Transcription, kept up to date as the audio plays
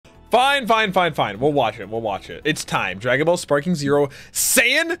Fine. We'll watch it. It's time. Dragon Ball Sparking Zero,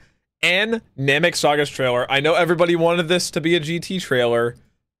 SAIYAN, and NAMEK Saga's trailer. I know everybody wanted this to be a GT trailer.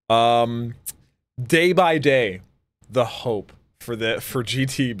 Day by day, the hope for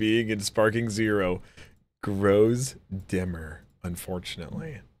GT being in Sparking Zero grows dimmer,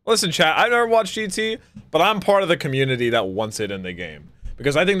 unfortunately. Listen, chat, I've never watched GT, but I'm part of the community that wants it in the game.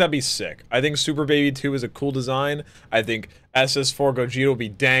 Because I think that'd be sick. I think Super Baby 2 is a cool design. I think SS4 Gogeta will be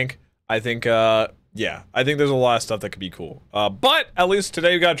dank. I think, yeah. I think there's a lot of stuff that could be cool. But, at least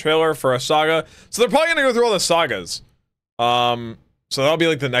today we got a trailer for a saga. So they're probably gonna go through all the sagas. So that'll be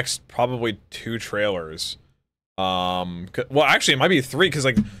like the next, probably 2 trailers. Well, actually, it might be 3, because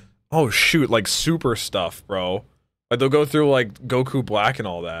like, oh shoot, like super stuff, bro. Like they'll go through like Goku Black and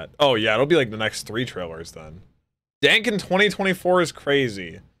all that. Oh yeah, it'll be like the next 3 trailers then. Dank in 2024 is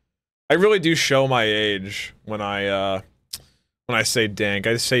crazy. I really do show my age when I say dank.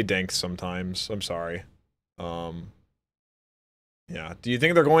 I say dank sometimes. I'm sorry. Yeah. Do you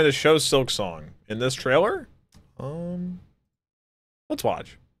think they're going to show Silk Song in this trailer? Let's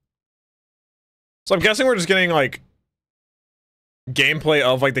watch. So I'm guessing we're just getting like gameplay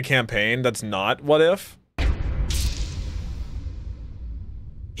of like the campaign that's not What If.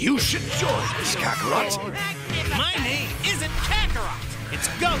 You should join this, Kakarot. My name isn't Kakarot. It's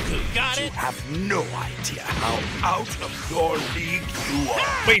Goku, got it? You have no idea how out of your league you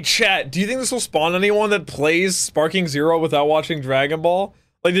are. Wait, chat, do you think this will spawn anyone that plays Sparking Zero without watching Dragon Ball?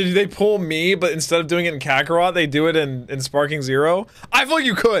 Like, did they pull me, but instead of doing it in Kakarot, they do it in Sparking Zero? I feel like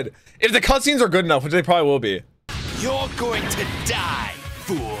you could. If the cutscenes are good enough, which they probably will be. You're going to die,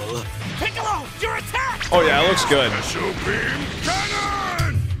 fool. Piccolo, your attack! Oh yeah, it looks good. Special beam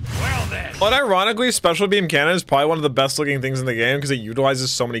cannon! Well then. But ironically, Special Beam Cannon is probably one of the best looking things in the game because it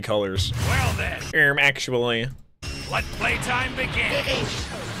utilizes so many colors. Well then. Actually. Let playtime begin.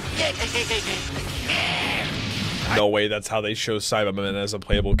 No way that's how they show Cyberman as a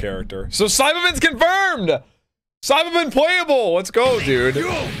playable character. So Cyberman's confirmed! Cyberman playable! Let's go, dude.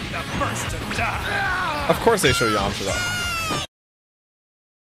 You'll be the first to die. Of course they show Yamcha though.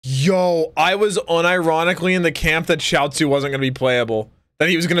 Yo, I was unironically in the camp that Chiaotzu wasn't gonna be playable. That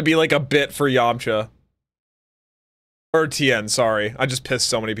he was gonna be like a bit for Yamcha. Or Tien, sorry. I just pissed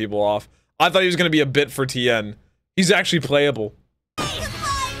so many people off. I thought he was gonna be a bit for Tien. He's actually playable.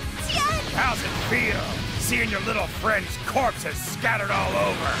 How's it feel? Seeing your little friend's corpses scattered all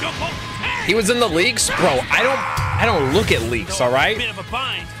over. He was in the leaks? Bro, I don't look at leaks, alright? Bit of a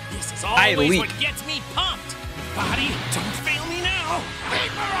bind. This is I always leak. what gets me pumped. Body, don't fail me now.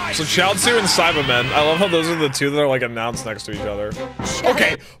 So Chiaotzu and Cybermen, I love how those are the 2 that are like announced next to each other.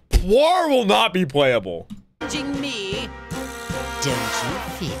 Okay, Poir will not be playable. Me. Don't you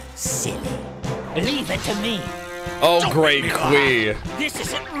feel silly? Leave it to me. Oh great, Kui. This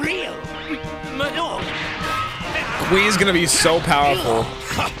isn't real. No. Kui's gonna be so powerful.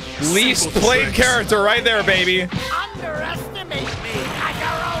 Least played character right there, baby. Underestimate me,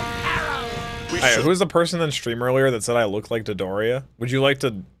 Kakarot. Hey, who was the person in stream earlier that said I look like Dodoria? Would you like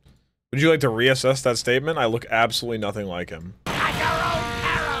to reassess that statement? I look absolutely nothing like him.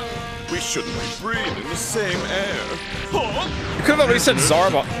 We shouldn't be breathing the same air. You could have already said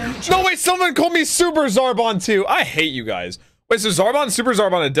Zarbon. No, wait, someone called me Super Zarbon too. I hate you guys. Wait, so Zarbon and Super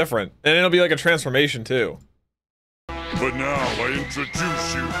Zarbon are different, and it'll be like a transformation too. But now I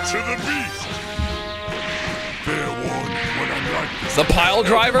introduce you to the beast. Fair warning, when I'm like this, The pile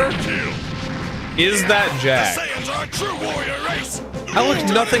driver? kill. Is that The Jack? Saiyans are a true warrior race. I look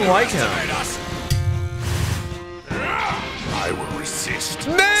nothing like him. I will resist.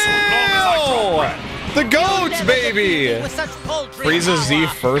 Nail! The goats, baby! Frieza Z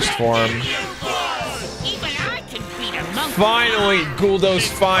first form. Even I can beat a monkey. Finally, Guldo's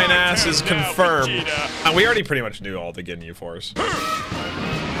fine ass is confirmed. And we already pretty much knew all the Ginyu Force.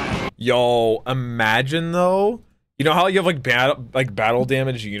 Yo, imagine though. You know how you have like battle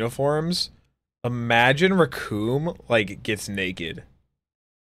damage uniforms? Imagine Raccoon like gets naked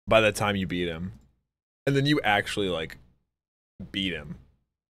by the time you beat him. And then you actually like beat him.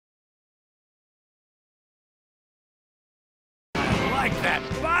 I like that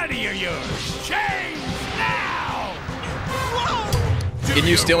body of yours. Change now! Can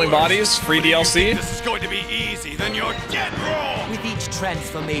you stealing bodies? Free DLC? This is going to be easy, then you're dead wrong! With each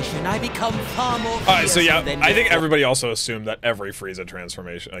transformation, I become far more Alright, so yeah, fearsome than I think before. everybody also assumed that every Frieza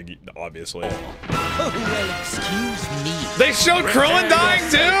transformation, like, obviously. Oh, well, excuse me. They showed Krillin dying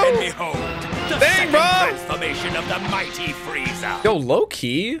And too? behold, the Dang, second bro! transformation of the mighty Frieza. Yo,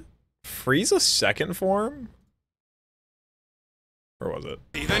 low-key? Frieza's second form? Or was it?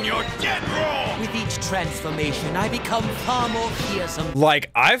 Then you're dead wrong! With each transformation, I become far more fearsome.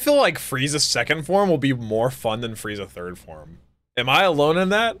 Like, I feel like Frieza's second form will be more fun than Frieza's third form. Am I alone in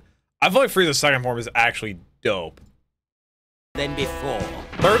that? I feel like Frieza's second form is actually dope. Than before.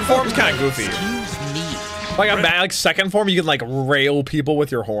 Third form's kind of goofy. Excuse me. Like, I'm bad, like, second form, you can, like, rail people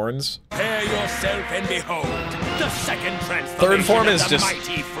with your horns. Prepare yourself and behold the second transformation Third form of is the just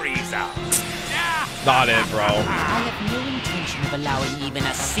mighty Frieza. not it, bro. I have no intention of allowing even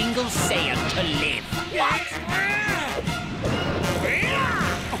a single Saiyan to live.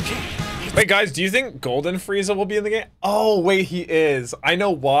 Okay. Wait, guys, do you think Golden Frieza will be in the game? Oh, wait, he is. I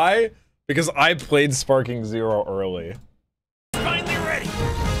know why. Because I played Sparking Zero early. Finally ready. Is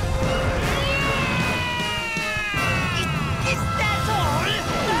that all?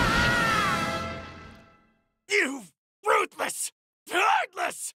 You ruthless,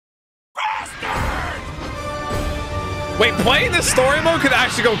 heartless bastard! Wait, playing this story mode could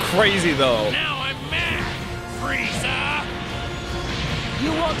actually go crazy, though. Now I'm mad, Frieza.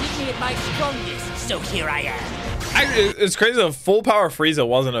 You wanted me at my strongest, so here I am. It's crazy that full power Frieza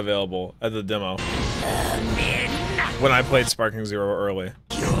wasn't available at the demo. When I played Sparking Zero early.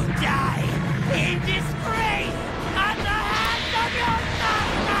 You'll die in disgrace at the hands of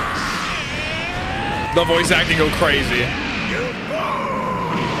your The voice acting go crazy.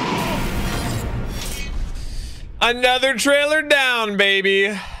 Another trailer down, baby.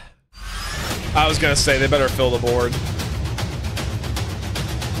 I was gonna say, they better fill the board.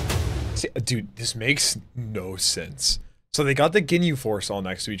 See, dude, this makes no sense. So they got the Ginyu Force all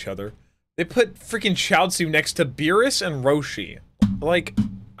next to each other. They put freaking Chaozu next to Beerus and Roshi. Like,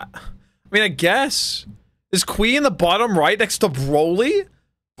 I mean, I guess. Is Kui in the bottom right next to Broly?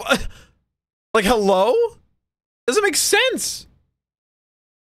 Like, hello? Doesn't make sense.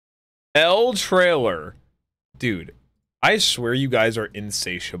 L trailer. Dude, I swear you guys are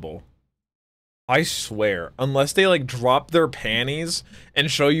insatiable. I swear. Unless they, like, drop their panties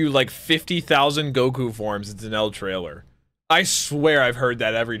and show you, like, 50,000 Goku forms, it's an L trailer. I swear I've heard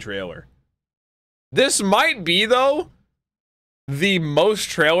that every trailer. This might be, though, the most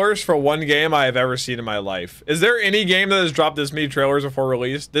trailers for one game I have ever seen in my life. Is there any game that has dropped this many trailers before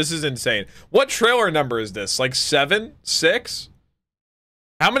release? This is insane. What trailer number is this? Like 7? 6?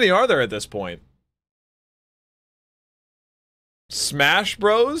 How many are there at this point? Smash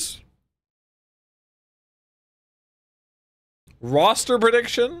Bros? Roster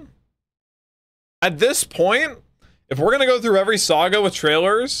prediction? At this point, if we're gonna go through every saga with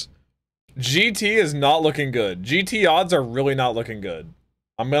trailers, GT is not looking good. GT odds are really not looking good.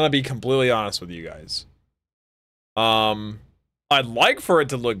 I'm gonna be completely honest with you guys. I'd like for it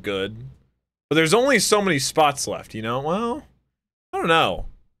to look good, but there's only so many spots left, you know? Well, I don't know.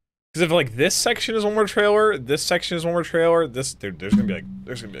 Because if like this section is one more trailer, this section is one more trailer, there's gonna be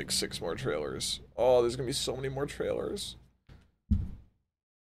like 6 more trailers. Oh, there's gonna be so many more trailers.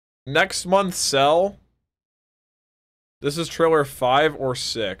 Next month, Cell. This is trailer 5 or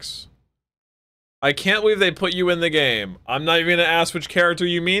 6. I can't believe they put you in the game. I'm not even gonna ask which character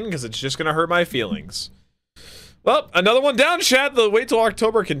you mean, because it's just gonna hurt my feelings. Well, another one down, chat. The wait till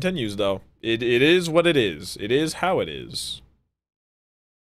October continues, though. It is what it is. It is how it is.